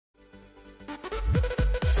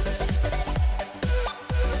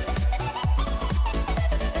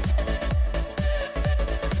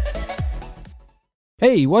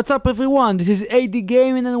Hey, what's up everyone? This is AD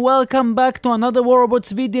Gaming and welcome back to another War Robots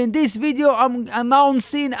video. In this video, I'm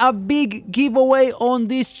announcing a big giveaway on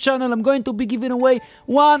this channel. I'm going to be giving away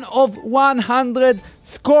one of 100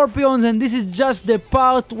 Scorpions, and this is just the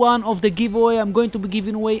part one of the giveaway. I'm going to be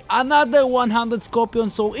giving away another 100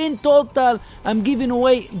 Scorpions. So in total, I'm giving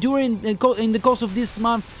away in the course of this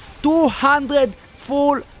month 200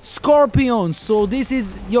 full Scorpions. So this is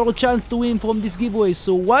your chance to win from this giveaway.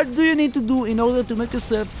 So what do you need to do in order to make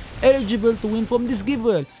yourself eligible to win from this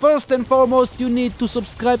giveaway? First and foremost, you need to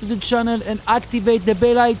subscribe to the channel and activate the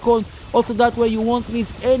bell icon. Also that way you won't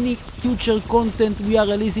miss any future content we are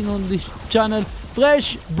releasing on this channel.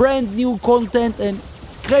 Fresh, brand new content and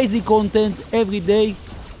crazy content every day.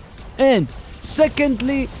 And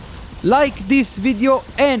secondly, like this video,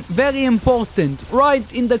 and very important,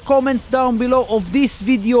 write in the comments down below of this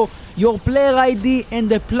video your player ID and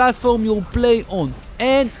the platform you play on,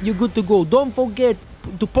 and you're good to go. Don't forget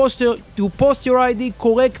to post your ID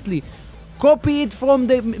correctly. Copy it from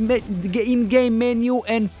the in-game menu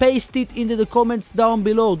and paste it into the comments down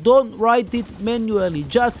below. Don't write it manually,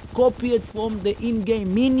 just copy it from the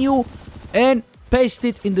in-game menu and paste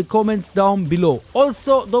it in the comments down below.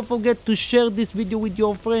 Also, don't forget to share this video with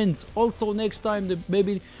your friends. Also, next time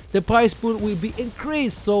maybe the prize pool will be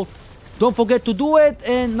increased, so don't forget to do it.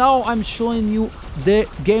 And now I'm showing you the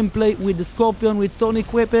gameplay with the Scorpion with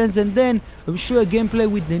Sonic weapons, and then I'll show you a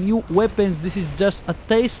gameplay with the new weapons. This is just a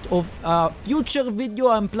taste of a future video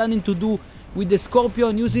I'm planning to do with the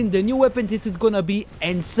Scorpion using the new weapon. This is gonna be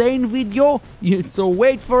insane video, so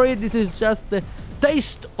wait for it. This is just the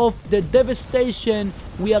taste of the devastation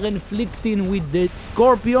we are inflicting with the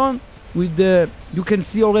Scorpion. You can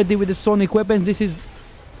see already with the Sonic weapons, this is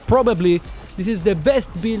the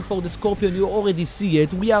best build for the Scorpion. You already see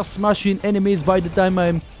it. We are smashing enemies. By the time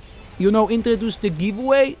I'm introduce the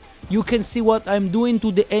giveaway, you can see what I'm doing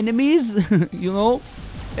to the enemies.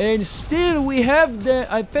 And still we have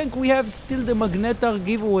I think we have still the Magnetar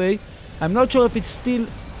giveaway. I'm not sure if it's still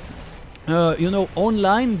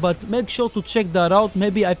online, but make sure to check that out.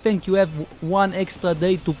 Maybe I think you have one extra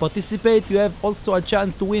day to participate. You have also a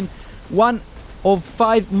chance to win one of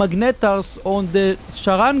 5 Magnetars on the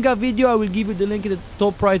Sharanga video. I will give you the link in the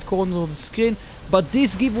top right corner of the screen. But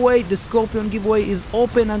this giveaway, the Scorpion giveaway, is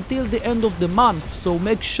open until the end of the month, so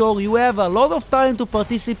make sure you have a lot of time to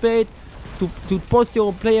participate, to post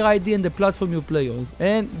your player ID and the platform you play on.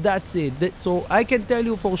 And that's it. So I can tell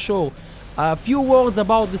you for sure a few words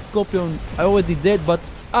about the Scorpion. I already did, but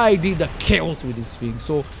I did a chaos with this thing.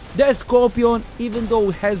 So the Scorpion, even though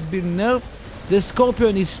it has been nerfed, the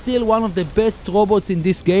Scorpion is still one of the best robots in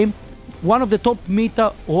this game, one of the top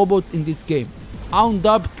meta robots in this game,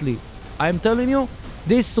 undoubtedly. I'm telling you,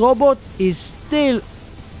 this robot is still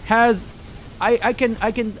has I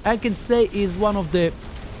can say is one of the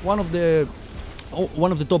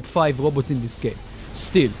top 5 robots in this game,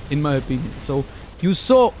 still, in my opinion. So you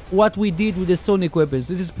saw what we did with the Sonic weapons.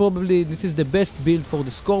 This is the best build for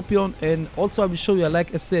the Scorpion. And also I will show you,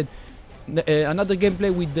 like I said, another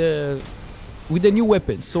gameplay with the new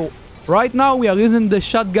weapons. So right now we are using the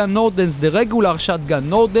shotgun Nordens, the regular shotgun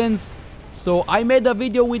Nordens. So I made a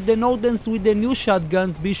video with the Nordens with the new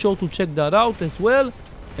shotguns. Be sure to check that out as well.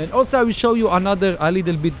 And also I will show you a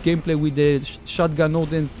little bit gameplay with the shotgun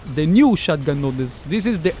Nordens, the new shotgun Nordens. This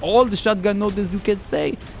is the old shotgun Nordens, you can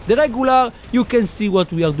say. The regular, you can see what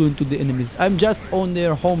we are doing to the enemies. I'm just on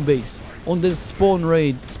their home base, on the spawn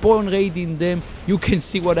raiding them. You can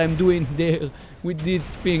see what I'm doing there with this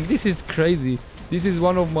thing. This is crazy. This is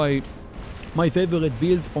one of my favorite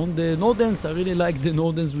builds on the Nordens. I really like the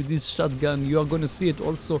Nordens with this shotgun. You are gonna see it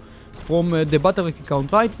also from the Batarek account.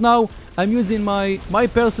 Right now I'm using my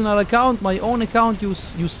personal account, my own account. You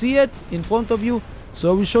see it in front of you. So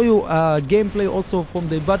I will show you gameplay also from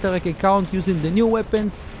the Batarek account using the new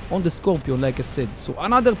weapons on the Scorpion, like I said. So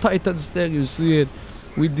another Titans there, you see it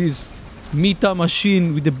with this meta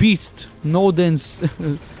machine with the beast Nordens.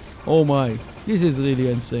 Oh my, this is really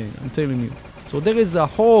insane, I'm telling you. So there is a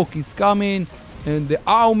Hawk is coming, and the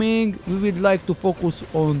arming, we would like to focus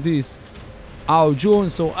on this June.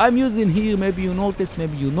 So I'm using here, maybe you notice,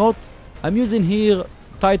 maybe you not, I'm using here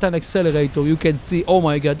Titan Accelerator. You can see, oh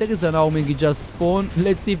my god, there is an arming, he just spawned.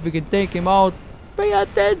 Let's see if we can take him out. Pay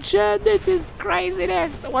attention, this is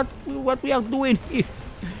craziness. What we are doing here.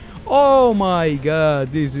 Oh my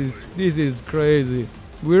god, this is crazy.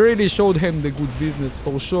 We really showed him the good business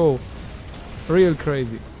for sure. Real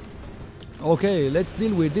crazy. Okay, let's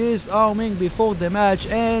deal with this arming before the match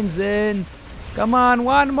ends. And come on,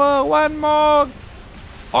 one more.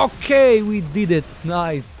 Okay, we did it.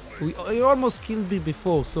 Nice. We almost killed me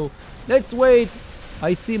before, so let's wait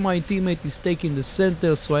I see my teammate is taking the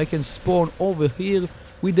center, so I can spawn over here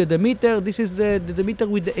with the Demeter. This is the Demeter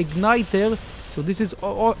with the igniter. So this is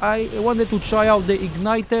I wanted to try out the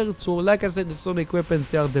igniter. So like I said, the sonic weapons,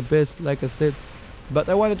 they are the best, like I said. But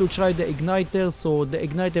I wanted to try the igniter. So the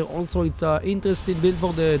igniter also, it's an interesting build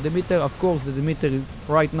for the Demeter. Of course, the Demeter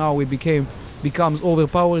right now it becomes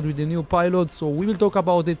overpowered with the new pilot. So we will talk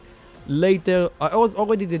about it later.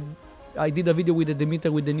 I did a video with the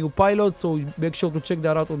Demeter with the new pilot. So make sure to check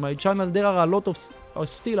that out on my channel. There are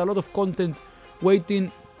still a lot of content waiting.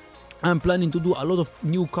 I'm planning to do a lot of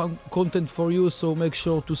new content for you, so make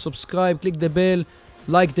sure to subscribe, click the bell,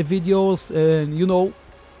 like the videos, and you know,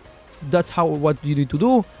 that's what you need to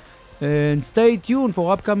do. And stay tuned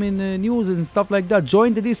for upcoming news and stuff like that.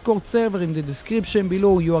 Join the Discord server in the description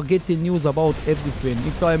below. You are getting news about everything.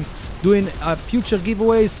 If I'm doing a future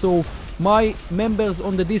giveaways, so my members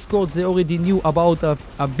on the Discord, they already knew about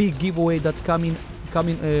a big giveaway that coming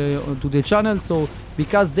to the channel. So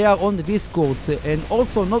because they are on the Discord, and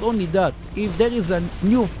also not only that, if there is a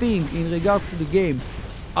new thing in regard to the game,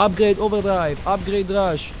 upgrade overdrive, upgrade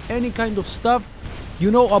rush, any kind of stuff, you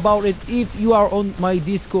know about it if you are on my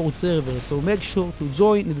Discord server. So make sure to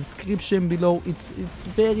join in the description below. It's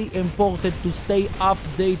very important to stay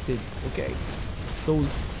updated, okay? So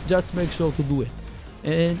just make sure to do it.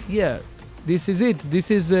 And yeah, this is it. This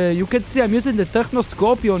is you can see I'm using the Techno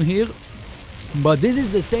Scorpion here, but this is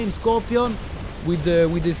the same Scorpion with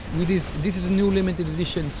this. This is a new limited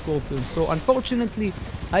edition Scorpion. So unfortunately,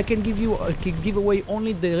 I can give away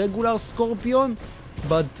only the regular Scorpion.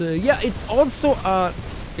 But yeah, it's also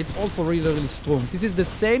really strong. This is the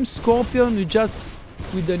same Scorpion, you just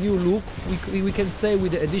with the new look. We can say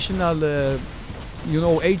with the additional you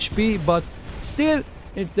know, HP, but still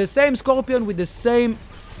it's the same Scorpion with the same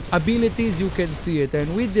abilities. You can see it,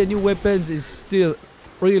 and with the new weapons is still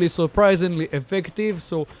really surprisingly effective.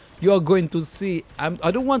 So you are going to see. I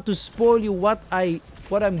don't want to spoil you what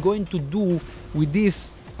I'm going to do with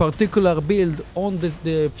this particular build on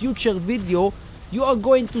the future video. You are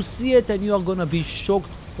going to see it, and you are gonna be shocked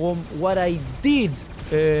from what I did.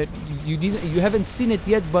 You haven't seen it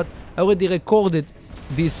yet, but I already recorded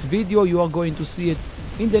this video. You are going to see it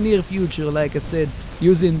in the near future, like I said,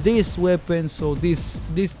 using this weapon. So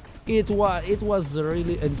it was a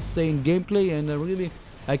really insane gameplay, and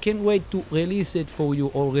I can't wait to release it for you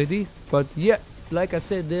already. But yeah, like I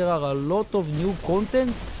said, there are a lot of new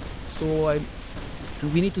content, so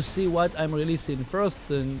we need to see what I'm releasing first.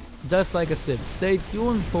 And just like I said, stay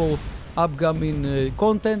tuned for upcoming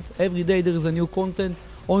content. Every day there is a new content.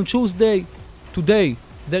 On Tuesday, today,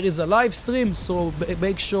 there is a live stream, so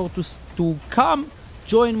make sure to come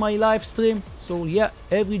join my live stream. So yeah,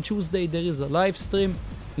 every Tuesday there is a live stream,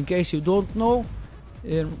 in case you don't know.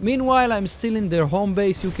 Meanwhile, I'm still in their home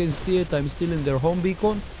base. You can see it, I'm still in their home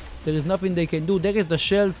beacon. There is nothing they can do. There is the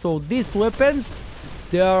shell. So these weapons,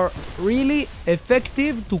 they are really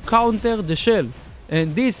effective to counter the shell.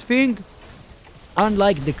 And this thing,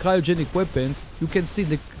 unlike the cryogenic weapons, you can see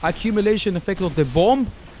the accumulation effect of the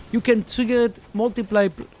bomb. You can trigger it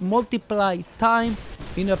multiply time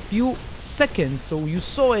in a few seconds. So you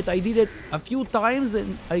saw it, I did it a few times,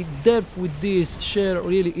 and I dealt with this shell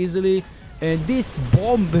really easily. And this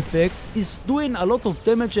bomb effect is doing a lot of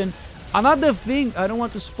damage. And another thing, I don't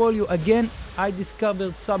want to spoil you again, I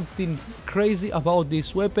discovered something crazy about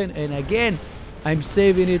this weapon, and again, I'm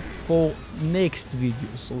saving it for next video.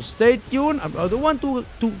 So stay tuned. I don't want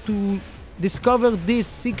to discover this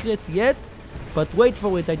secret yet, but wait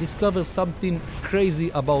for it. I discovered something crazy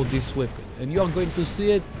about this weapon, and you are going to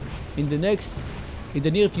see it in the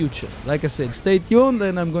near future. Like I said, stay tuned,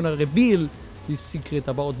 and I'm gonna reveal this secret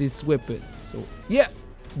about this weapon. So yeah,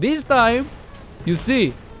 this time you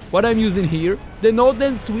see what I'm using here, the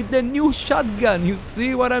Nodens with the new shotgun. You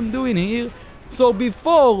see what I'm doing here? So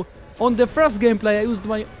before, on the first gameplay, I used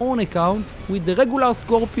my own account with the regular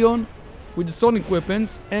Scorpion with the sonic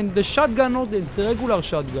weapons and the shotgun Nodens, the regular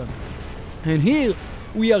shotgun. And here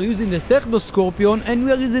we are using the Techno Scorpion, and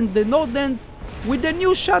we are using the Nodens with the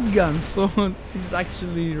new shotgun. So this is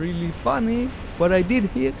actually really funny what I did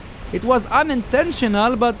here. It was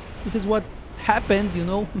unintentional, but this is what happened, you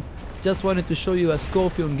know. Just wanted to show you a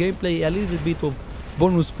Scorpion gameplay, a little bit of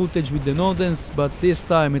bonus footage with the Nodens, but this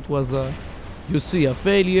time it was you see, a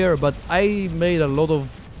failure. But I made a lot of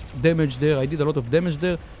damage there. I did a lot of damage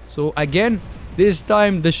there. So again, this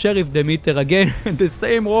time the Sheriff Demeter again, the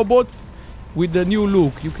same robots with the new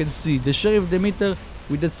look. You can see the Sheriff Demeter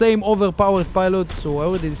with the same overpowered pilot. So I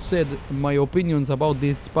already said my opinions about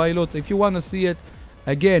this pilot. If you want to see it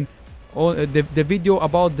again, on the video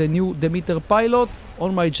about the new Demeter pilot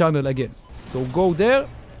on my channel again, so go there.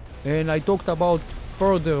 And I talked about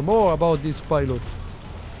further more about this pilot.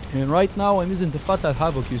 And right now I'm using the Fatal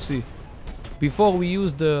Havoc, you see. Before we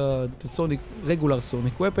use the regular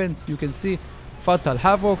Sonic weapons, you can see Fatal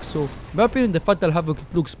Havoc. So in my opinion, the Fatal Havoc,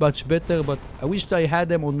 it looks much better, but I wished I had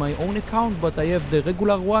them on my own account, but I have the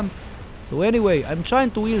regular one. So anyway, I'm trying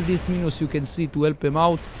to heal these minions, you can see, to help them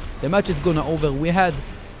out. The match is gonna over. We had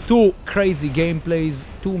two crazy gameplays,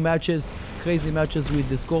 two matches, crazy matches with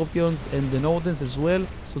the Scorpions and the Nordens as well.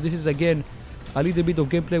 So this is again a little bit of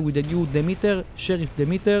gameplay with the new Demeter, Sheriff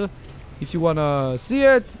Demeter, if you wanna see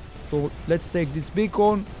it. So let's take this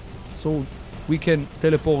beacon so we can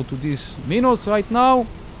teleport to this Minos right now.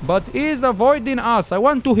 But he's avoiding us. I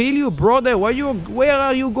want to heal you, brother. Where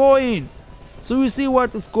are you going? So you see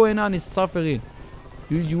what is going on. He's suffering.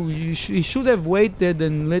 You should have waited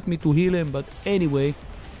and let me to heal him. But anyway,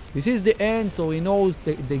 this is the end. So he knows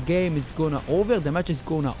the game is gonna over. The match is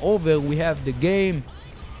gonna over. We have the game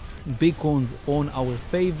beacons on our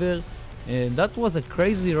favor. And that was a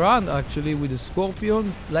crazy run actually with the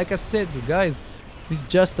Scorpions. Like I said, guys, this is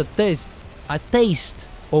just a taste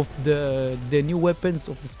of the new weapons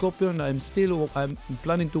of the Scorpion. I'm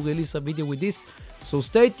planning to release a video with this, so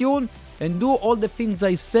stay tuned and do all the things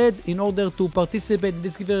I said in order to participate in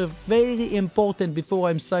this giveaway. Very important. Before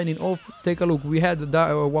I'm signing off, take a look. We had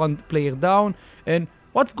one player down, and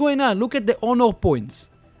what's going on? Look at the honor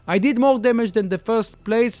points. I did more damage than the first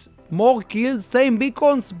place, more kills, same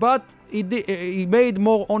beacons, but he made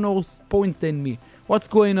more honor points than me. What's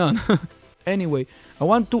going on? Anyway, I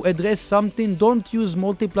want to address something. Don't use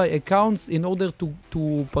multiply accounts in order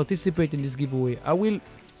to participate in this giveaway. I will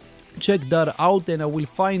check that out and I will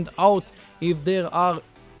find out if there are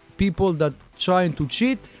people that trying to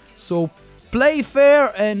cheat. So play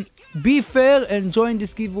fair and be fair and join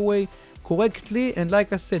this giveaway correctly. And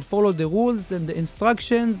like I said, follow the rules and the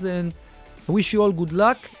instructions, and I wish you all good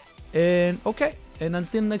luck. And okay, and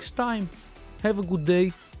until next time, have a good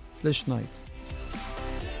day / night.